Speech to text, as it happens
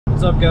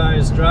What's up,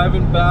 guys?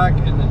 Driving back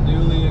in the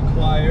newly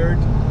acquired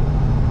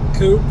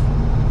Coupe,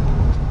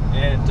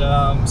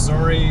 and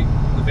sorry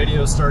the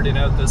video started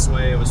out this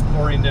way. It was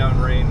pouring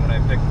down rain when I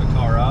picked the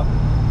car up,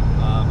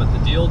 but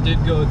the deal did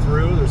go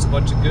through. There's a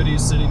bunch of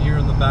goodies sitting here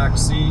in the back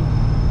seat.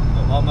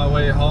 I'm on my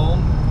way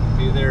home. I'll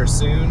be there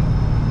soon,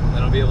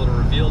 and I'll be able to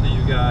reveal to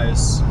you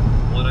guys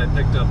what I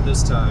picked up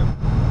this time.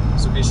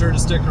 So be sure to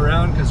stick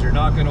around because you're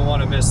not going to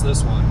want to miss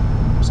this one.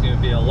 There's going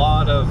to be a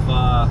lot of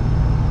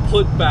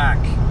put back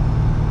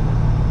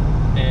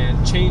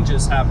and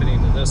changes happening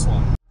to this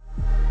one.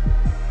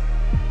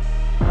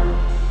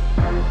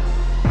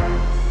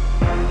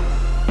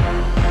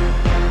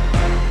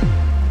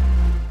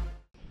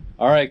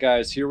 All right,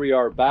 guys, here we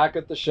are back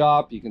at the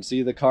shop. You can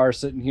see the car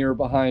sitting here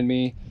behind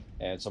me,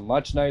 and it's a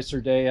much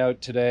nicer day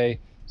out today.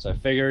 So I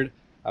figured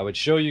I would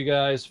show you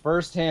guys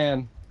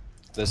firsthand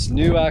this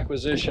new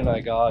acquisition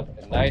I got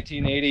in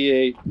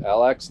 1988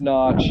 LX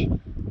notch,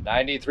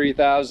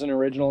 93,000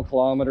 original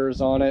kilometers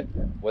on it,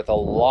 with a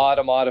lot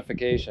of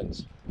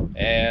modifications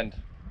and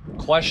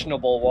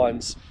questionable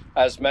ones,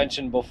 as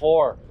mentioned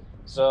before.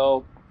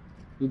 So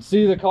you can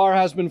see the car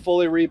has been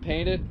fully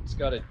repainted. It's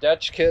got a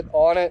DECH kit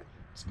on it.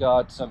 It's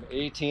got some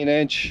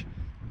 18-inch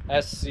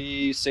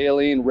SC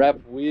saline rep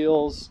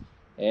wheels,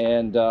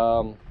 and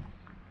we're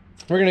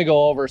gonna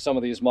go over some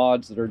of these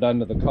mods that are done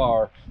to the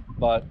car,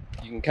 but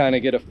you can kind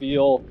of get a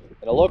feel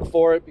and a look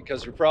for it,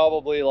 because you're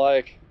probably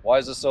like, why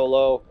is this so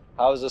low?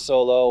 How is this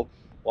so low?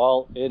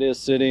 Well, it is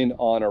sitting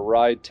on a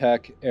Ride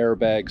Tech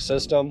airbag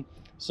system.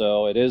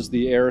 So it is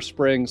the air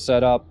spring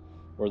setup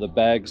where the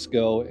bags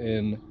go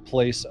in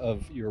place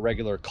of your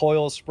regular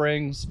coil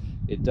springs.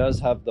 It does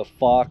have the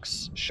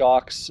Fox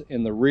shocks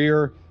in the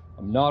rear.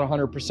 I'm not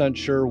 100%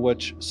 sure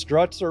which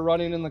struts are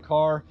running in the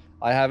car.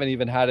 I haven't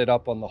even had it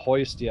up on the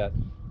hoist yet.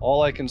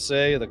 All I can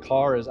say, the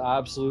car is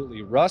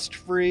absolutely rust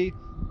free.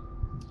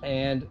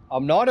 And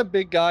I'm not a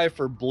big guy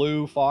for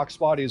blue Fox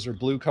bodies or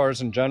blue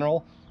cars in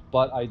general,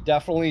 but I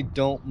definitely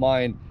don't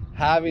mind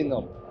having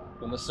them.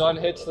 When the sun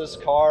hits this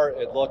car,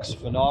 it looks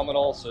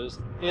phenomenal. So this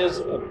is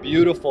a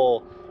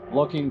beautiful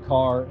looking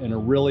car and a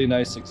really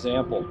nice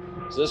example.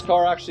 So this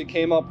car actually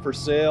came up for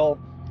sale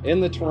in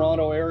the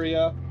Toronto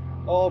area,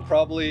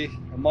 probably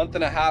a month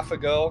and a half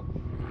ago,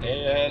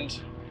 and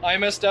I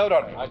missed out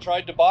on it. I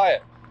tried to buy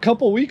it. A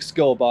couple weeks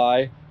go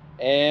by,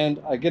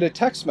 and I get a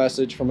text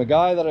message from a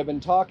guy that I've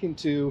been talking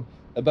to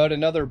about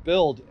another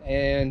build,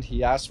 and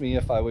he asked me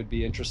if I would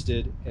be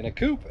interested in a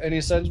coupe, and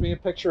he sends me a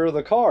picture of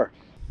the car.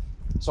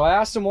 So I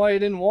asked him why he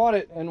didn't want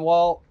it, and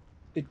well,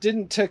 it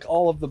didn't tick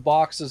all of the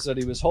boxes that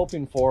he was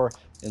hoping for.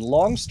 And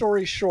long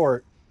story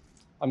short,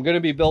 I'm going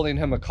to be building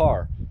him a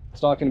car.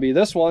 It's not going to be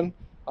this one.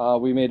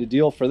 We made a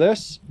deal for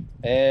this,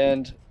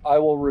 and I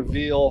will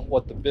reveal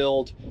what the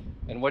build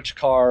and which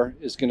car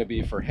is going to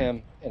be for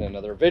him in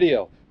another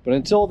video. But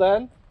until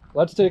then,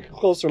 let's take a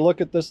closer look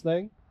at this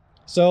thing.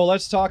 So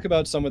let's talk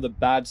about some of the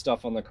bad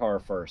stuff on the car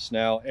first.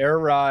 Now, air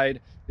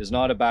ride is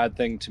not a bad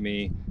thing to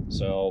me,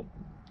 so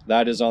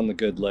that is on the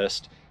good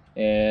list.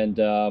 And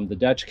the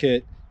DECH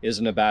kit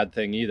isn't a bad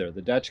thing either.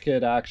 The DECH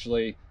kit,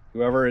 actually,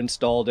 whoever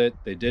installed it,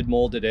 they did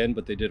mold it in,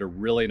 but they did a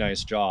really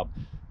nice job.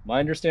 My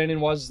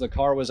understanding was the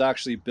car was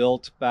actually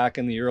built back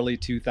in the early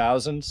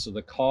 2000s, so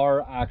the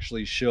car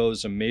actually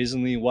shows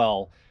amazingly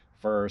well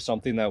for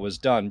something that was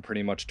done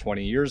pretty much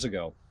 20 years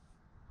ago.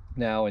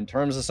 Now, in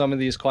terms of some of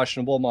these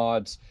questionable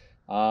mods,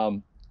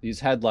 these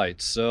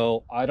headlights.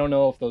 So I don't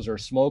know if those are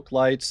smoke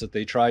lights that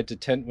they tried to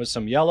tint with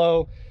some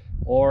yellow,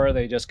 or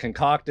they just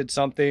concocted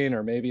something,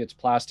 or maybe it's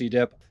plasti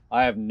dip.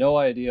 I have no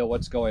idea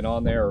what's going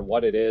on there or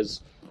what it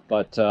is,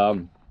 but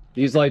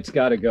these lights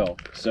got to go.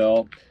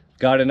 So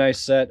got a nice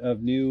set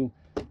of new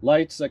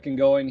lights that can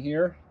go in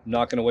here. I'm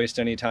not going to waste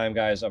any time,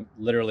 guys. I'm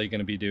literally going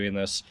to be doing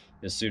this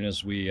as soon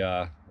as we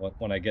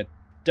when I get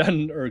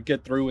done or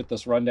get through with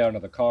this rundown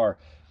of the car.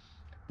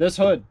 This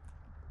hood,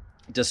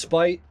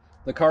 despite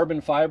the carbon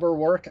fiber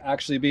work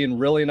actually being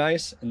really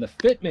nice, and the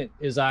fitment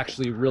is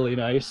actually really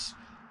nice,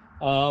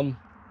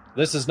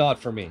 this is not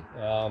for me.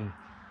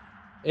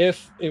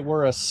 If it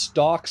were a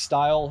stock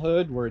style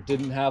hood where it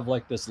didn't have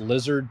like this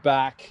lizard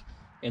back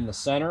in the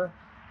center,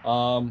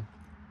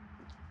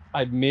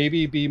 I'd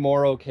maybe be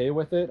more okay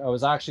with it. I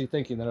was actually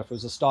thinking that if it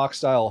was a stock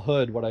style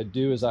hood, what I'd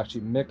do is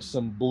actually mix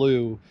some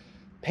blue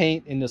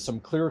paint into some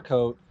clear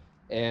coat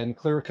and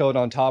clear coat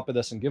on top of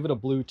this and give it a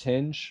blue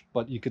tinge,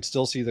 but you could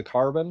still see the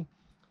carbon.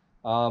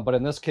 But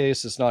in this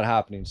case, it's not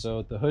happening.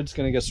 So the hood's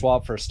going to get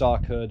swapped for a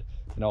stock hood,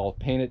 and I'll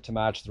paint it to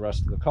match the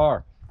rest of the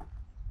car.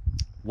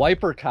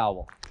 Wiper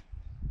cowl.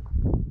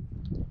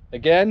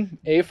 Again,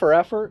 A for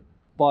effort,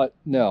 but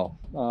no.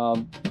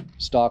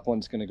 Stock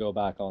one's going to go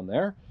back on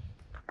there.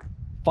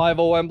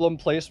 5.0 emblem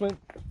placement.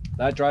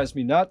 That drives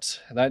me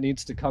nuts. That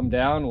needs to come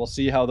down. We'll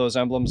see how those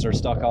emblems are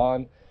stuck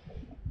on.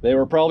 They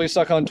were probably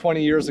stuck on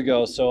 20 years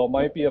ago, so it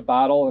might be a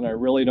battle, and I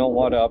really don't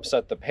want to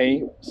upset the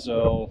paint.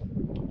 So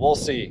we'll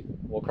see.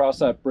 We'll cross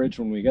that bridge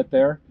when we get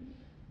there.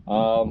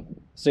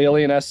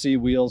 Saline SC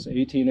wheels,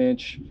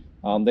 18-inch.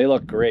 They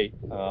look great.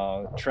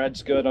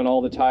 Tread's good on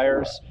all the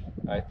tires.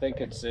 I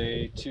think it's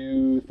a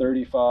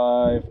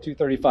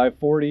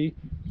 235/40,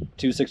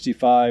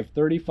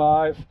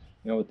 265/35.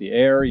 You know, with the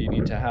Air, you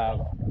need to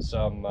have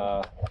some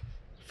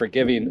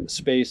forgiving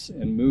space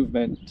and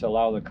movement to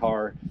allow the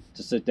car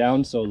to sit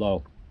down so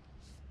low.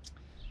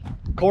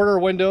 Corner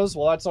windows,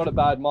 well, that's not a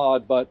bad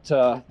mod, but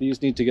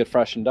these need to get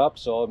freshened up,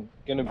 so I'm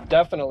gonna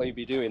definitely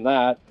be doing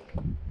that.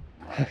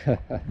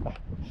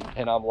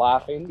 And I'm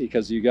laughing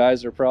because you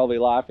guys are probably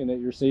laughing that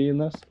you're seeing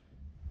this.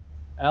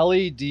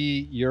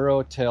 LED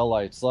Euro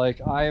taillights.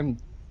 Like, I am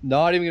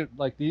not even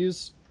like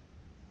these.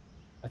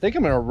 I think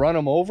I'm gonna run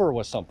them over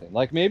with something.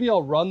 Like, maybe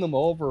I'll run them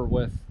over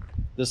with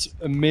this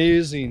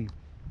amazing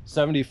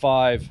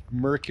 75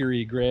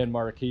 Mercury Grand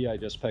Marquis I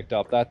just picked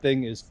up. That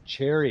thing is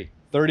cherry.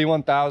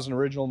 31,000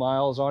 original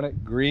miles on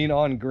it, green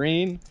on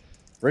green.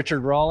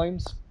 Richard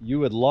Rawlings, you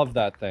would love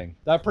that thing.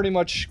 That pretty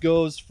much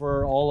goes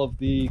for all of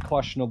the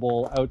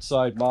questionable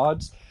outside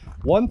mods.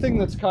 One thing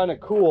that's kind of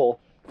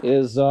cool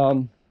is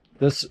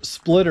this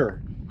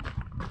splitter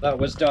that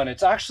was done.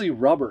 It's actually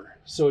rubber,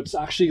 so it's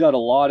actually got a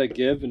lot of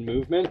give and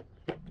movement,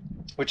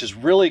 which is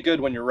really good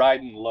when you're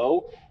riding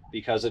low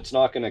because it's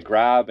not going to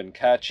grab and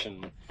catch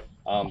and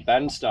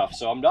bend stuff.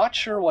 So I'm not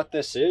sure what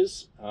this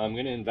is. I'm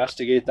going to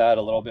investigate that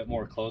a little bit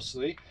more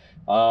closely.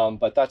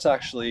 But that's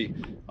actually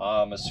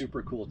a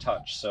super cool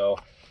touch. So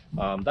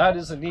that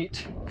is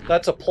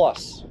that's a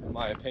plus in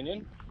my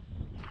opinion.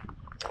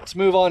 Let's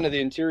move on to the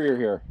interior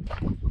here.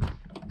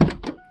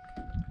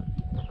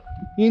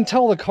 You can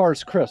tell the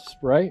car's crisp,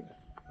 right?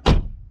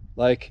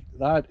 Like,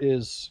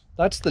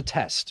 that's the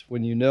test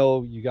when you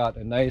know you got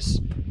a nice,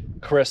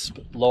 crisp,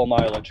 low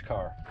mileage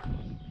car.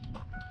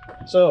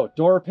 So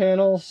door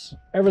panels,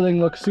 everything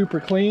looks super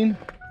clean.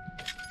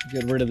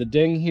 Get rid of the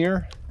ding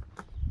here.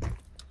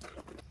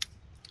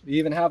 We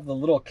even have the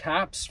little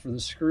caps for the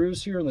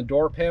screws here in the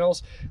door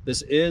panels.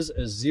 This is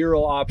a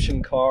 0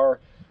 option car.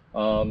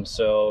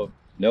 So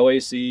no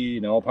AC,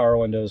 no power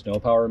windows, no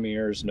power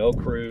mirrors, no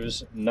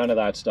cruise, none of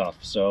that stuff.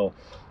 So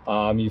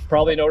you've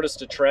probably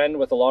noticed a trend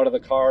with a lot of the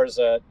cars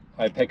that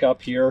I pick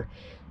up here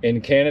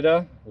in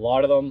Canada. A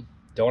lot of them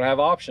don't have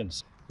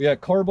options. We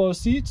got Corbeau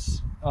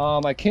seats.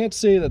 I can't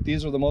say that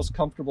these are the most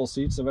comfortable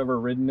seats I've ever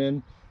ridden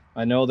in.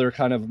 I know they're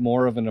kind of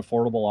more of an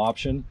affordable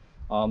option.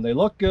 They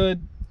look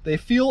good. They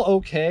feel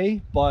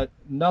okay, but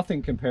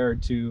nothing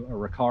compared to a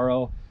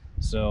Recaro.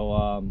 So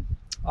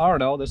I don't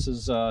know. This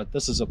is a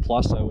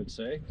plus, I would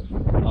say.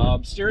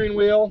 Steering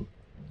wheel,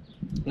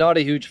 not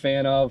a huge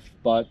fan of,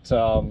 but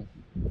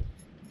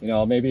you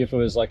know, maybe if it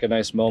was like a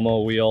nice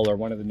Momo wheel or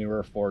one of the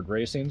newer Ford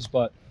Racings,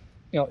 but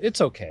you know,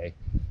 it's okay.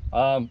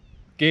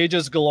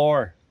 Gauges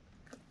galore.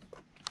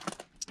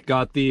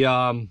 Got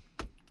the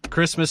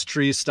Christmas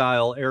tree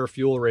style air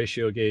fuel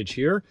ratio gauge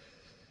here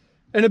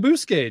and a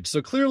boost gauge.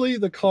 So clearly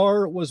the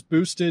car was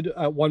boosted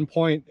at one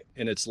point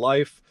in its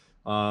life.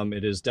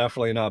 It is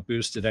definitely not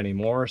boosted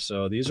anymore.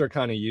 So these are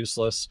kind of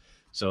useless.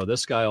 So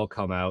this guy will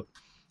come out.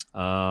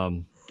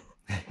 The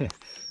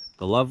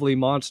lovely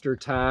monster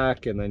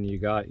tack. And then you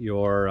got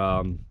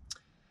your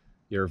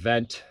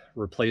vent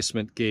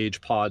replacement gauge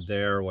pod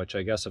there, which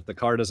I guess if the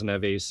car doesn't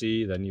have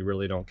AC, then you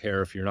really don't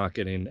care if you're not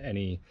getting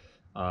any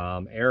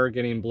air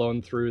getting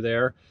blown through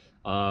there.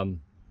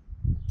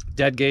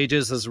 Dead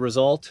gauges as a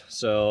result,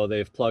 so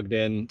they've plugged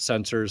in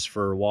sensors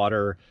for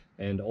water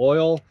and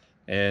oil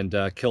and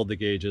killed the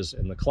gauges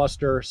in the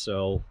cluster.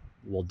 So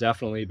we'll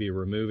definitely be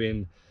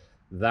removing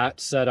that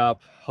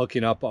setup,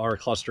 hooking up our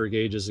cluster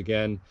gauges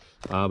again.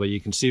 But you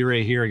can see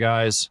right here,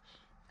 guys,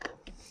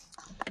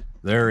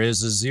 there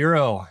is a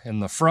 0 in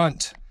the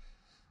front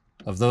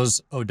of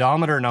those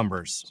odometer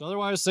numbers. So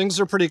otherwise things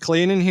are pretty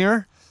clean in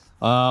here.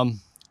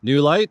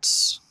 New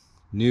lights,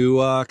 new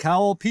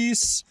cowl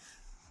piece.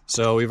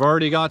 So we've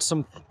already got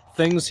some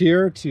things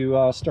here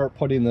to start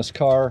putting this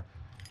car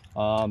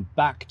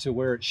back to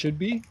where it should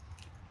be.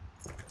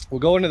 We'll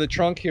go into the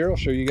trunk here. I'll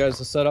show you guys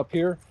the setup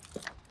here.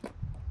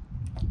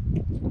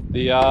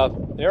 The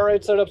air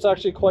ride setup's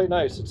actually quite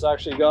nice. It's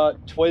actually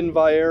got twin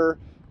Viair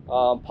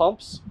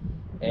pumps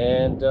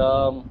and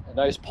a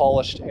nice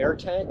polished air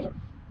tank.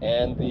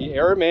 And the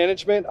air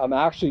management, I'm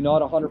actually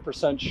not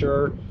 100%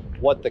 sure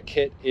what the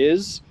kit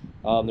is.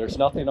 There's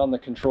nothing on the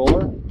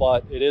controller,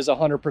 but it is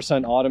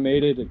 100%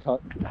 automated. It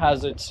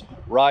has its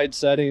ride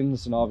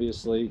settings and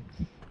obviously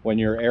when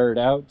you're aired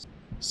out.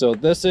 So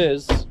this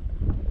is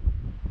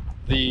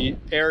the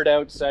aired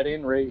out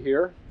setting right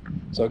here.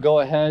 So go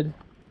ahead,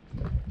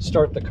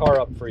 start the car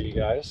up for you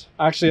guys.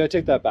 Actually, I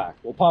take that back.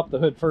 We'll pop the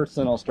hood first,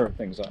 then I'll start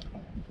things up.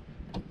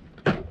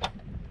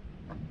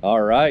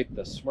 All right,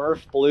 the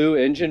Smurf Blue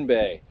engine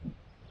bay.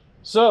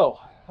 So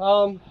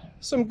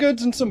some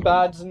goods and some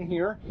bads in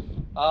here.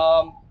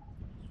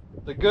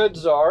 The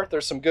goods are,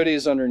 there's some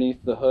goodies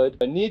underneath the hood.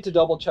 I need to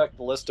double check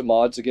the list of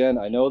mods again.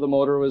 I know the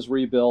motor was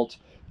rebuilt.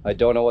 I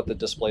don't know what the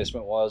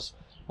displacement was.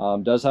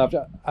 Does have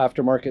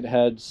aftermarket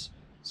heads.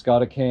 It's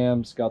got a cam,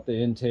 it's got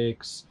the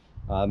intakes.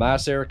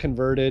 Mass air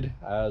converted,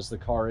 as the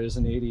car is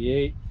an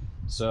 88.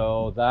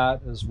 So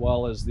that, as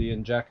well as the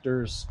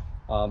injectors,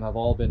 have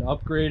all been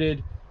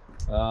upgraded.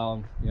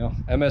 You know,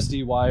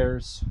 MSD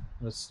wires.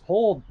 This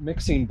whole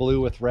mixing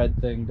blue with red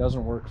thing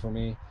doesn't work for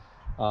me,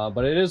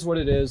 but it is what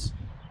it is.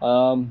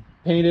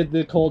 Painted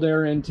the cold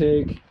air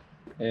intake,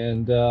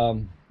 and you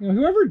know,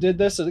 whoever did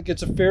this, I think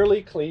it's a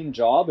fairly clean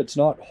job. It's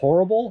not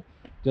horrible.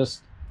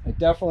 Just, I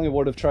definitely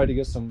would have tried to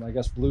get some, I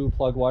guess, blue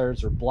plug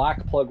wires or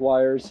black plug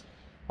wires,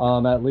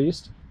 at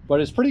least.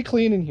 But it's pretty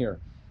clean in here.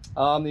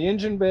 The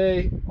engine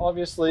bay,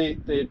 obviously,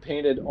 they had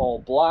painted all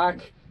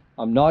black.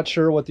 I'm not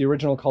sure what the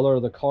original color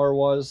of the car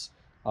was.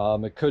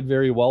 It could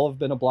very well have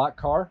been a black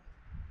car,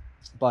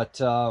 but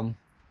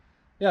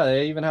yeah,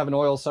 they even have an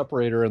oil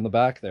separator in the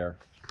back there.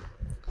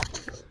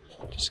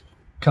 Just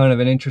kind of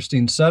an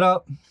interesting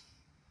setup.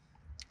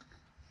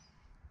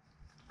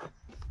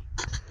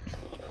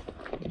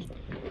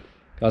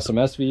 Got some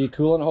SVE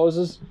coolant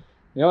hoses.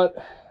 You know what?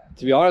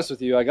 To be honest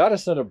with you, I got a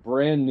set of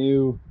brand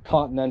new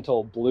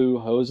Continental blue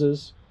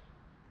hoses.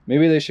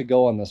 Maybe they should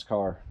go on this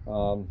car,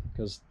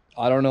 because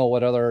I don't know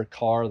what other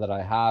car that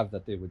I have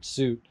that they would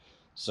suit.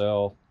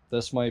 So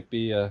this might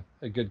be a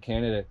good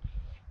candidate.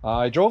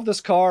 I drove this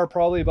car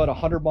probably about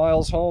 100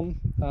 miles home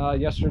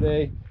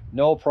yesterday.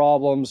 No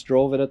problems,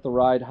 drove it at the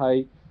ride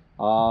height.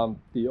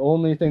 The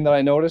only thing that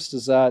I noticed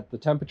is that the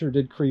temperature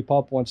did creep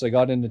up once I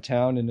got into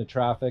town, into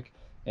traffic,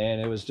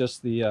 and it was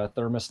just the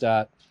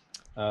thermostat,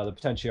 the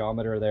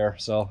potentiometer there.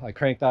 So I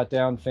cranked that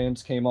down,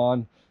 fans came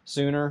on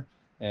sooner,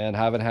 and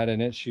haven't had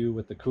an issue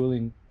with the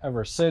cooling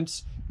ever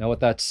since. Now with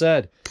that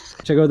said,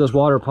 check out this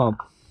water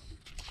pump.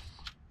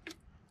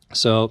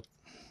 So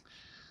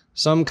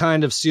some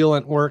kind of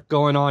sealant work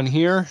going on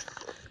here.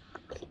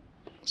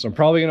 So I'm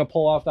probably gonna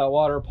pull off that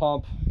water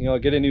pump, you know,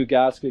 get a new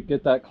gasket,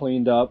 get that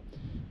cleaned up,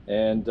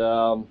 and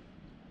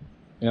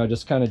you know,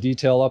 just kind of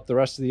detail up the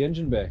rest of the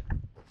engine bay.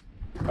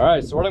 All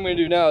right, so what I'm gonna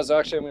do now is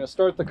actually I'm gonna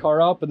start the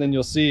car up, and then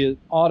you'll see it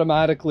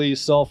automatically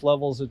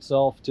self-levels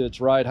itself to its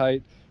ride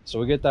height. So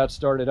we get that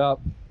started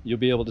up, you'll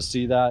be able to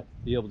see that,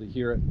 be able to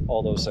hear it,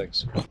 all those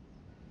things.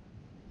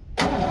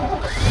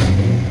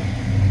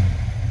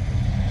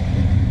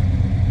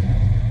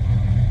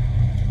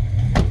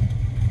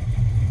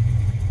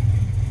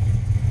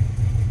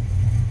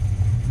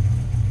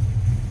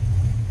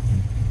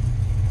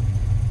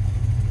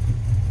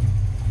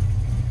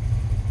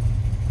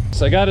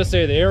 So I gotta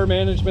say, the air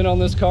management on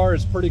this car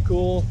is pretty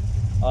cool.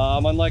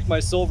 Unlike my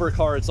silver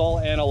car, it's all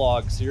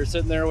analog. So you're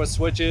sitting there with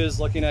switches,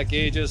 looking at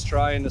gauges,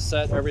 trying to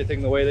set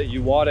everything the way that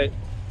you want it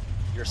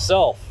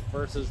yourself.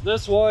 Versus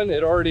this one,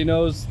 it already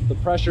knows the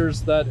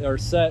pressures that are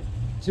set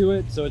to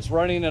it. So it's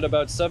running at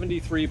about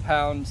 73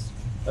 pounds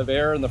of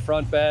air in the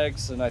front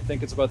bags, and I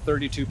think it's about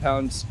 32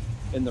 pounds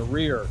in the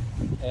rear.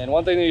 And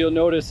one thing that you'll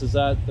notice is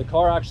that the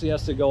car actually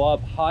has to go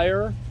up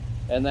higher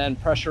and then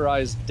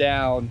pressurize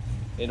down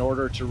in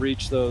order to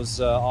reach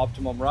those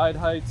optimum ride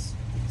heights.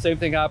 Same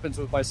thing happens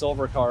with my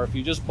silver car. If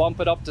you just bump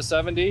it up to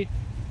 70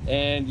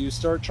 and you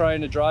start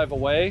trying to drive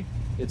away,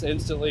 it's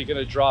instantly going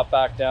to drop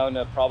back down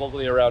to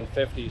probably around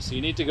 50. So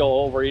you need to go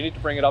over, you need to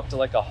bring it up to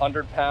like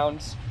 100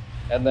 pounds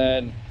and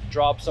then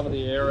drop some of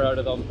the air out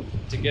of them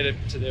to get it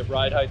to the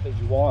ride height that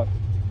you want.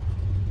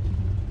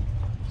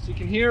 So you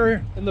can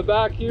hear in the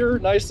back here,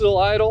 nice little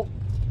idle.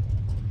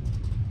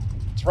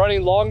 It's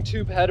running long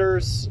tube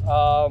headers,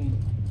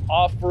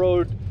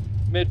 off-road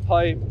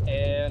mid-pipe,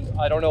 and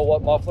I don't know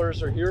what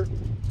mufflers are here.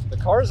 The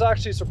car is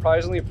actually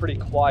surprisingly pretty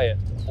quiet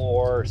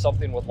for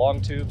something with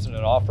long tubes and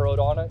an off-road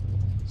on it.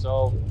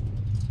 So,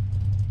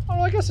 I don't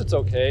know, I guess it's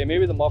okay.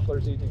 Maybe the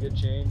mufflers need to get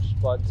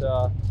changed, but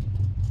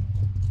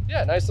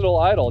yeah, nice little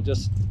idle.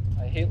 Just,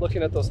 I hate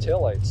looking at those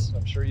taillights.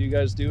 I'm sure you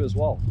guys do as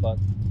well, but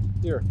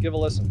here, give a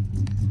listen.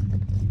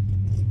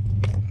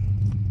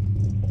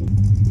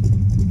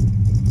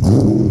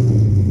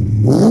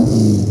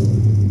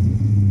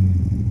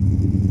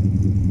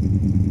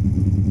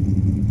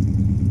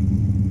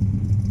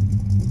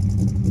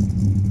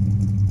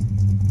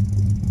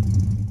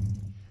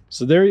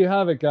 So there you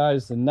have it,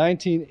 guys, the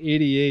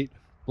 1988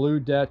 blue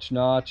DECH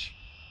notch.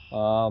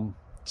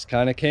 Just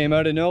kind of came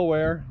out of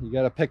nowhere. You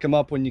got to pick them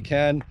up when you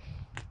can.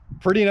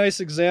 Pretty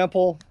nice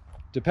example.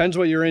 Depends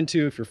what you're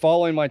into. If you're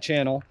following my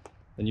channel,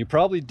 then you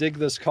probably dig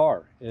this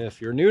car.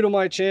 If you're new to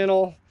my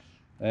channel,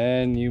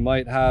 then you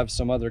might have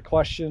some other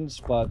questions,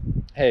 but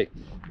hey,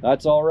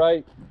 that's all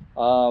right.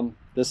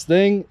 This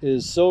thing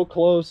is so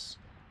close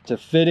to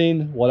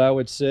fitting what I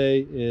would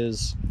say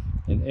is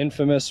an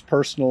infamous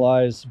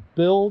personalized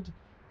build.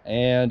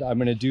 And I'm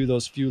going to do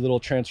those few little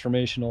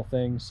transformational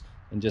things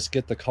and just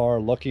get the car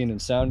looking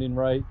and sounding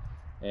right,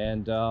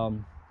 and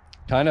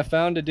kind of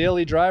found a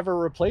daily driver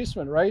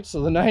replacement, right?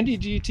 So the 90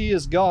 GT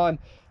is gone.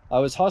 I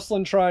was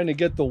hustling trying to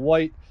get the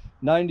white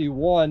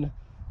 91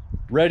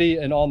 ready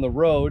and on the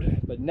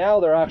road, but now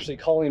they're actually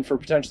calling for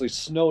potentially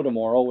snow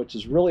tomorrow, which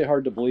is really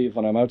hard to believe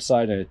when I'm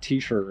outside in a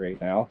t-shirt right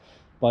now.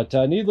 But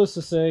needless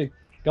to say,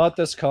 got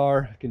this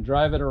car, I can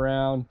drive it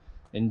around,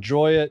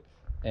 enjoy it.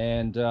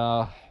 And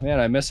man,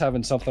 I miss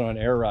having something on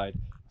air ride.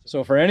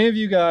 So for any of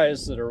you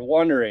guys that are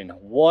wondering,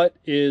 what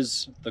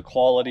is the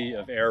quality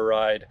of air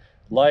ride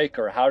like,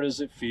 or how does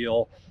it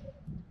feel?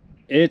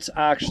 it's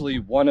actually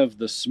one of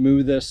the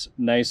smoothest,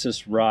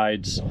 nicest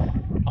rides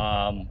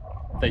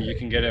that you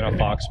can get in a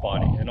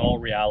Foxbody in all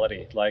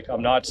reality. Like,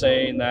 I'm not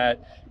saying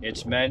that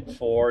it's meant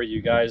for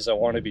you guys that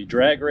want to be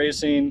drag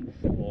racing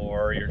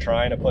or you're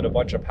trying to put a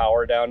bunch of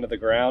power down to the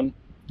ground.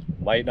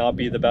 Might not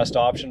be the best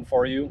option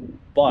for you,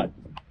 but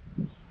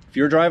if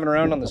you're driving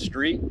around on the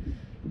street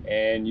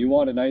and you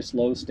want a nice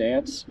low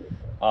stance,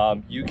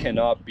 you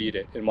cannot beat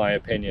it, in my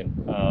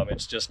opinion.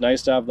 It's just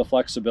nice to have the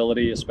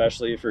flexibility,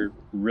 especially if you're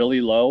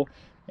really low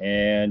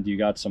and you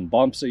got some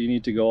bumps that you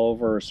need to go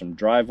over, or some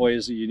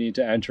driveways that you need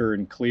to enter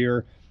and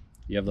clear.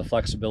 You have the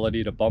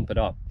flexibility to bump it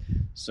up.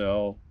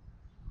 So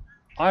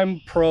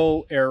I'm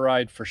pro air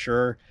ride for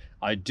sure.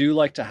 I do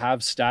like to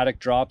have static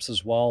drops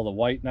as well. The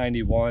white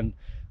 91,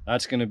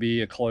 that's going to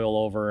be a coil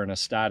over and a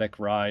static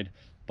ride,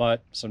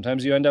 but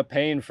sometimes you end up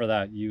paying for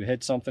that. You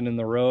hit something in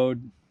the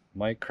road,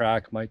 might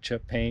crack, might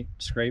chip paint,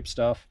 scrape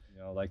stuff.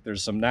 You know, like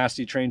there's some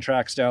nasty train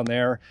tracks down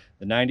there.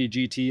 The 90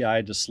 GT, I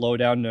had to slow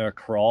down to a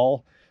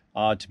crawl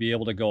to be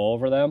able to go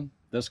over them.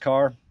 This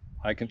car,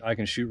 I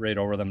can shoot right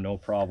over them, no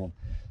problem.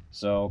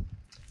 So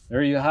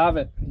there you have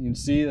it. You can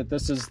see that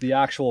this is the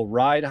actual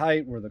ride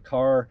height where the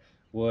car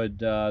would,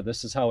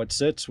 this is how it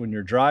sits when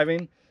you're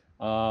driving.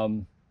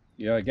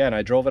 You know, again,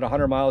 I drove it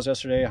 100 miles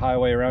yesterday,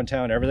 highway around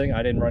town, everything.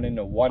 I didn't run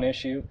into one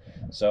issue.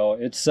 So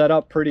it's set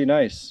up pretty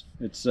nice.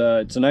 It's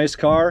a nice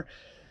car,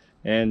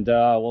 and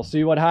we'll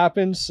see what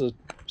happens. So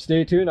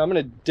stay tuned. I'm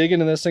going to dig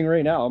into this thing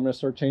right now. I'm going to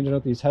start changing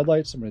out these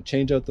headlights. I'm going to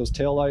change out those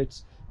tail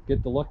lights,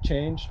 get the look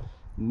changed,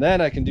 and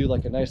then I can do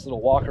like a nice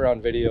little walk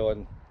around video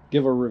and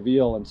give a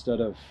reveal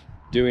instead of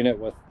doing it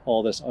with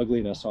all this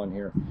ugliness on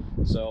here.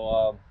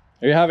 So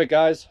there you have it,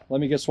 guys.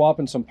 Let me get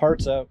swapping some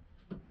parts out.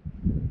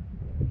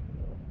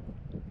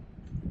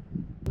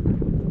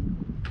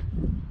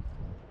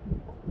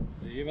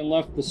 They even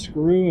left the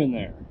screw in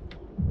there.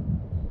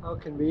 How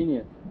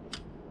convenient.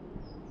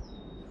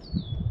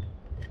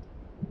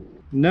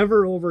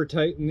 Never over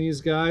tighten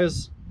these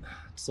guys.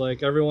 It's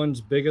like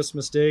everyone's biggest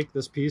mistake.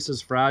 This piece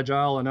is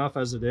fragile enough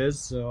as it is,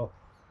 so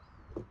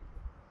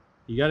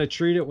you got to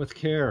treat it with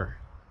care.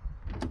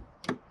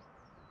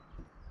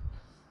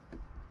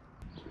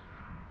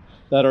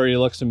 That already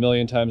looks a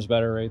million times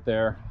better right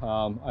there.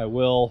 I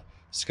will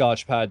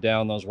Scotch pad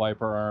down those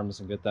wiper arms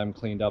and get them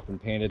cleaned up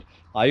and painted.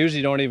 I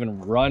usually don't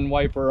even run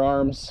wiper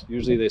arms.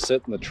 Usually they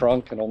sit in the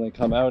trunk and only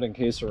come out in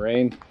case of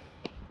rain.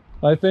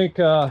 I think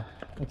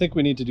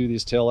we need to do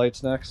these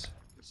taillights next.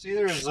 See,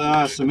 there's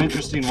some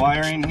interesting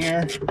wiring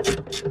here.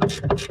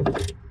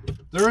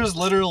 There is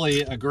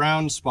literally a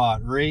ground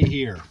spot right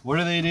here. What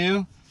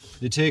do?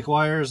 They take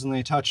wires and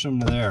they touch them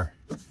to there.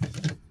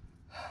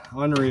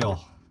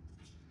 Unreal.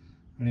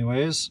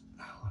 Anyways,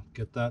 I'll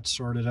get that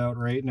sorted out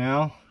right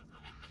now.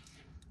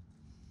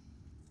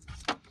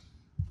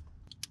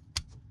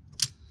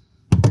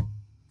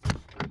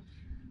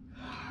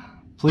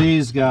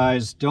 Please,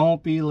 guys,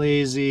 don't be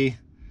lazy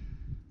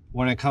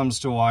when it comes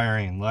to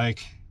wiring.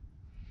 Like,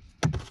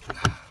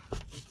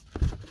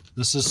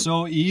 this is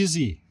so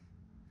easy.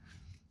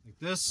 Like,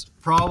 this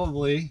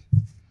probably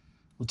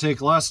will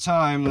take less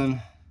time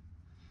than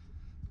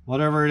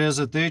whatever it is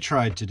that they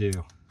tried to do.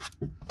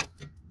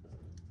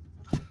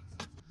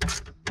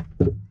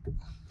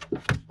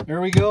 There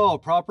we go,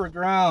 proper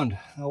ground.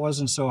 That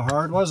wasn't so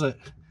hard, was it?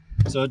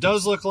 So it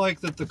does look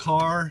like that the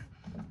car's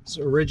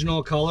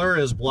original color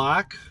is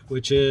black,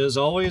 which is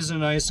always a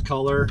nice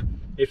color.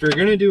 If you're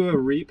gonna do a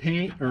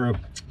repaint, or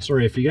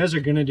if you guys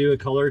are gonna do a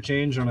color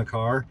change on a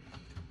car,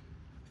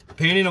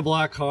 painting a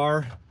black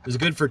car is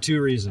good for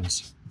two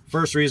reasons.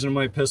 First reason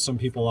might piss some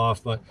people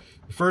off, but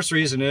the first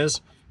reason is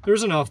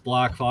there's enough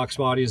black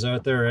Foxbodies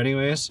out there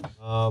anyways.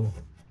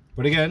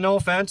 But again, no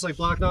offense, like,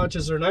 black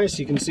notches are nice.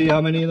 You can see how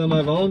many of them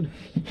I've owned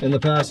in the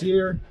past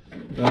year,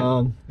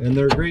 and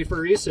they're great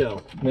for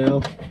resale.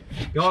 Now,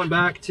 going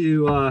back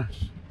to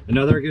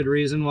another good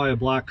reason why a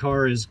black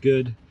car is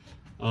good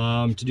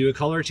to do a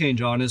color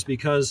change on is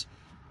because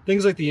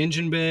things like the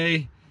engine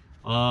bay,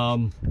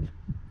 you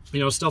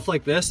know, stuff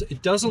like this,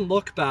 it doesn't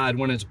look bad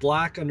when it's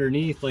black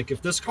underneath. Like,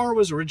 if this car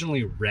was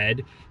originally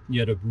red, you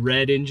had a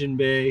red engine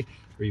bay,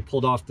 or you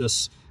pulled off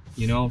this,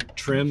 you know,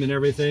 trim and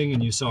everything,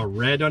 and you saw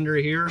red under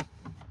here,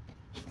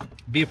 it'd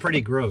be pretty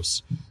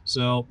gross.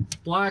 So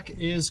black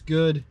is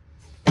good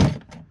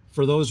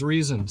for those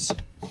reasons.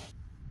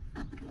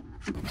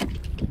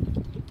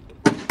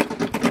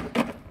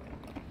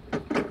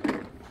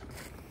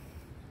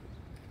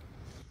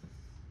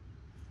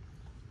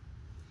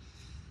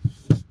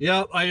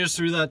 Yep, I just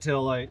threw that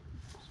tail light.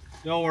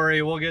 Don't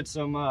worry, we'll get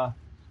some more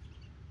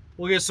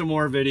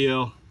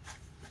video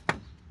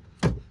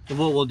of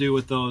what we'll do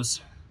with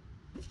those.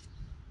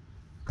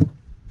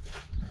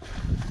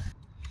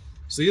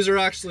 So these are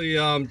actually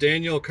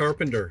Daniel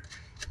Carpenter.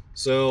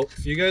 So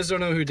if you guys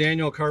don't know who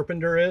Daniel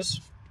Carpenter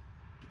is,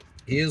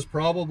 he is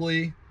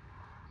probably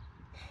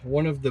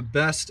one of the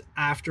best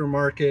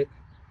aftermarket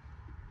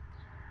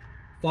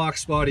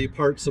Foxbody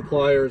part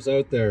suppliers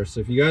out there. So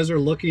if you guys are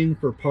looking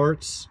for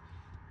parts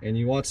and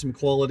you want some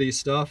quality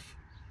stuff,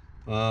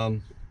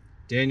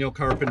 Daniel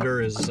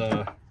Carpenter is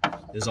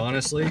is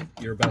honestly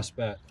your best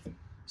bet.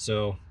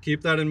 So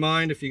keep that in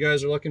mind if you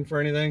guys are looking for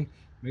anything.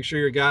 Make sure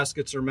your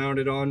gaskets are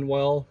mounted on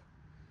well.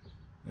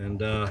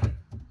 And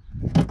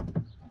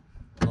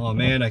oh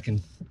man, I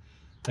can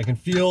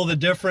feel the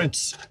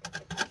difference.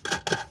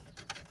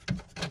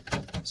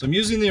 So I'm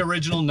using the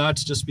original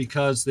nuts just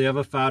because they have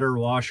a fatter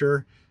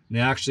washer, and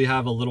they actually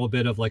have a little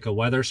bit of like a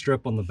weather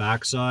strip on the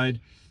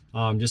backside,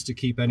 just to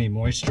keep any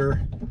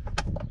moisture.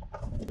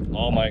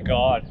 Oh my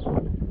God,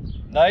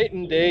 night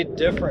and day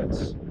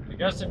difference. I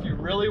guess if you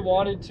really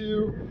wanted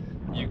to,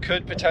 you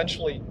could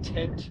potentially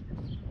tint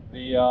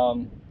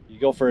the, you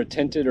go for a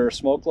tinted or a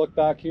smoke look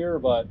back here,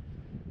 but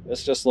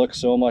this just looks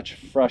so much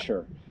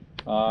fresher.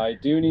 I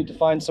do need to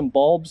find some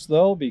bulbs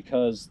though,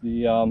 because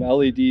the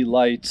LED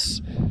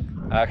lights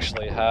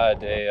actually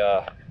had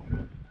a,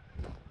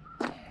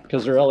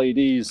 because they're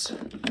LEDs, so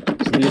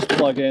they just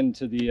plug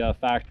into the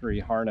factory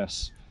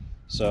harness.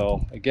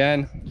 So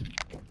again,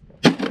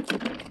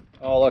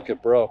 oh look,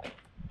 it broke.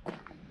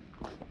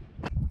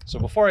 So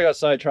before I got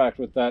sidetracked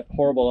with that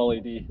horrible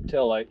LED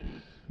taillight,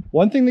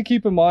 one thing to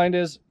keep in mind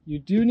is you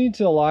do need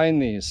to align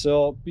these.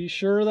 So be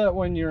sure that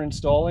when you're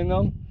installing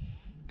them,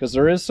 because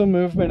there is some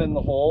movement in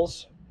the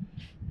holes,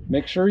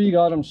 make sure you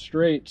got them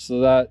straight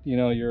so that, you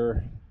know,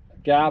 your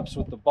gaps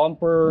with the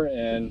bumper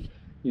and,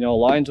 you know,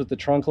 lines with the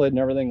trunk lid and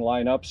everything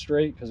line up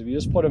straight. Because if you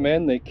just put them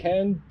in, they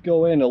can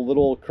go in a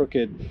little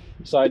crooked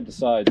side to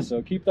side.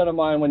 So keep that in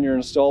mind when you're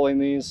installing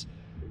these.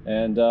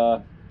 And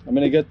I'm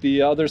going to get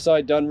the other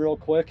side done real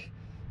quick,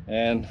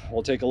 and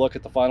we'll take a look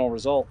at the final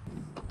result.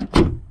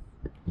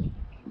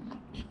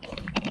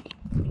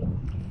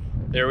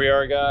 There we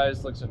are,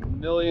 guys. Looks a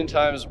million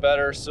times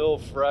better. So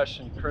fresh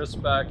and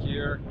crisp back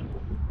here.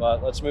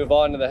 But let's move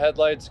on to the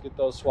headlights, get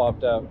those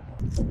swapped out.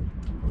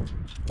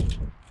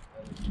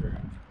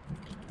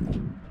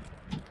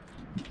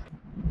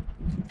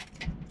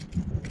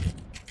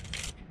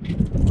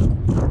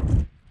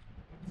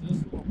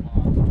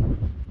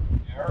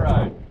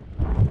 Alright.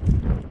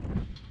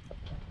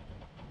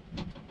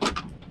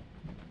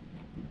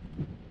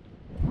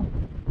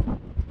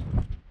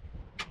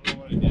 I don't know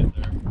what I did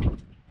there.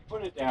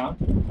 Put it down.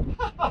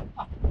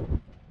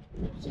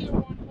 Just hit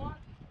one button.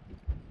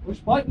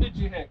 Which button did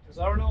you hit? Because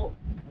I don't know.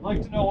 I'd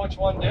like to know which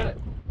one did it.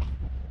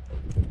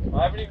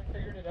 I haven't even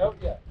figured it out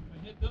yet.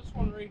 I hit this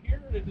one right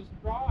here and it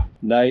just dropped.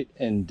 Night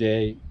and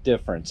day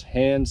difference,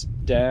 hands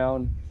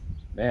down.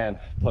 Man,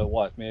 put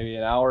what, maybe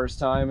an hour's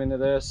time into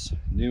this.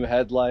 New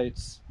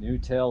headlights, new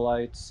tail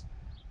lights,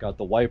 got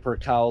the wiper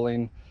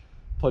cowling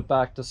put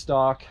back to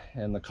stock,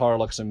 and the car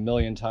looks a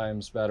million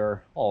times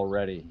better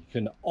already. You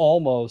can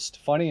almost,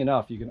 funny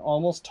enough, you can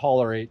almost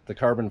tolerate the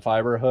carbon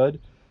fiber hood.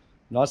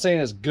 I'm not saying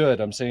it's good,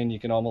 I'm saying you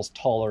can almost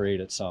tolerate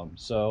it some.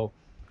 So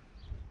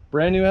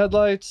brand new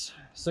headlights,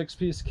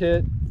 6-piece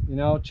kit, you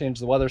know,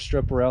 changed the weather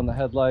strip around the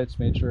headlights,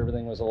 made sure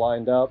everything was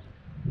aligned up,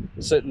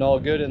 sitting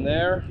all good in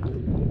there.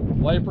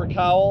 Wiper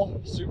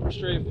cowl, super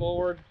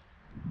straightforward.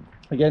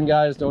 Again,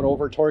 guys, don't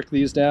over torque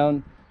these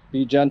down,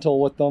 be gentle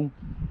with them.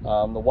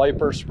 The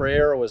wiper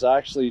sprayer was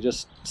actually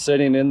just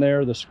sitting in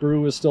there, the screw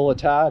was still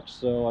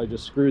attached, so I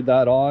just screwed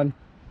that on.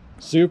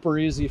 Super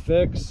easy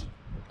fix.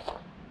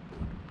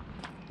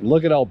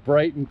 Look at how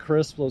bright and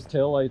crisp those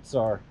taillights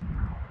are.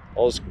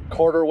 Those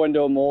quarter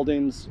window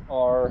moldings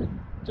are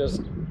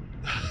just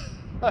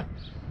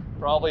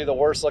probably the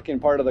worst looking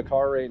part of the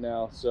car right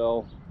now,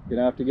 so you're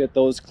gonna have to get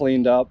those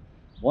cleaned up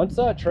once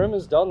that trim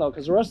is done though,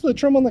 because the rest of the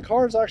trim on the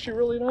car is actually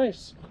really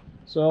nice.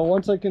 So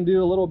once I can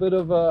do a little bit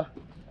of a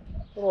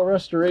little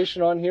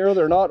restoration on here,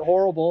 they're not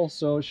horrible,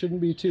 so it shouldn't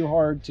be too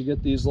hard to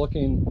get these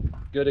looking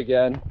good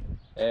again.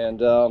 And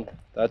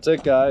that's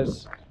it,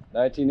 guys.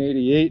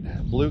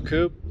 1988 blue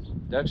coupe,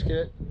 DECH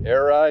kit,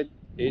 air ride,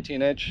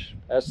 18-inch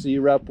SC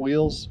rep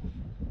wheels,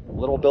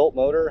 little built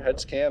motor,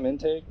 heads cam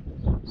intake.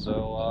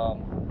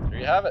 So there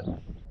you have it.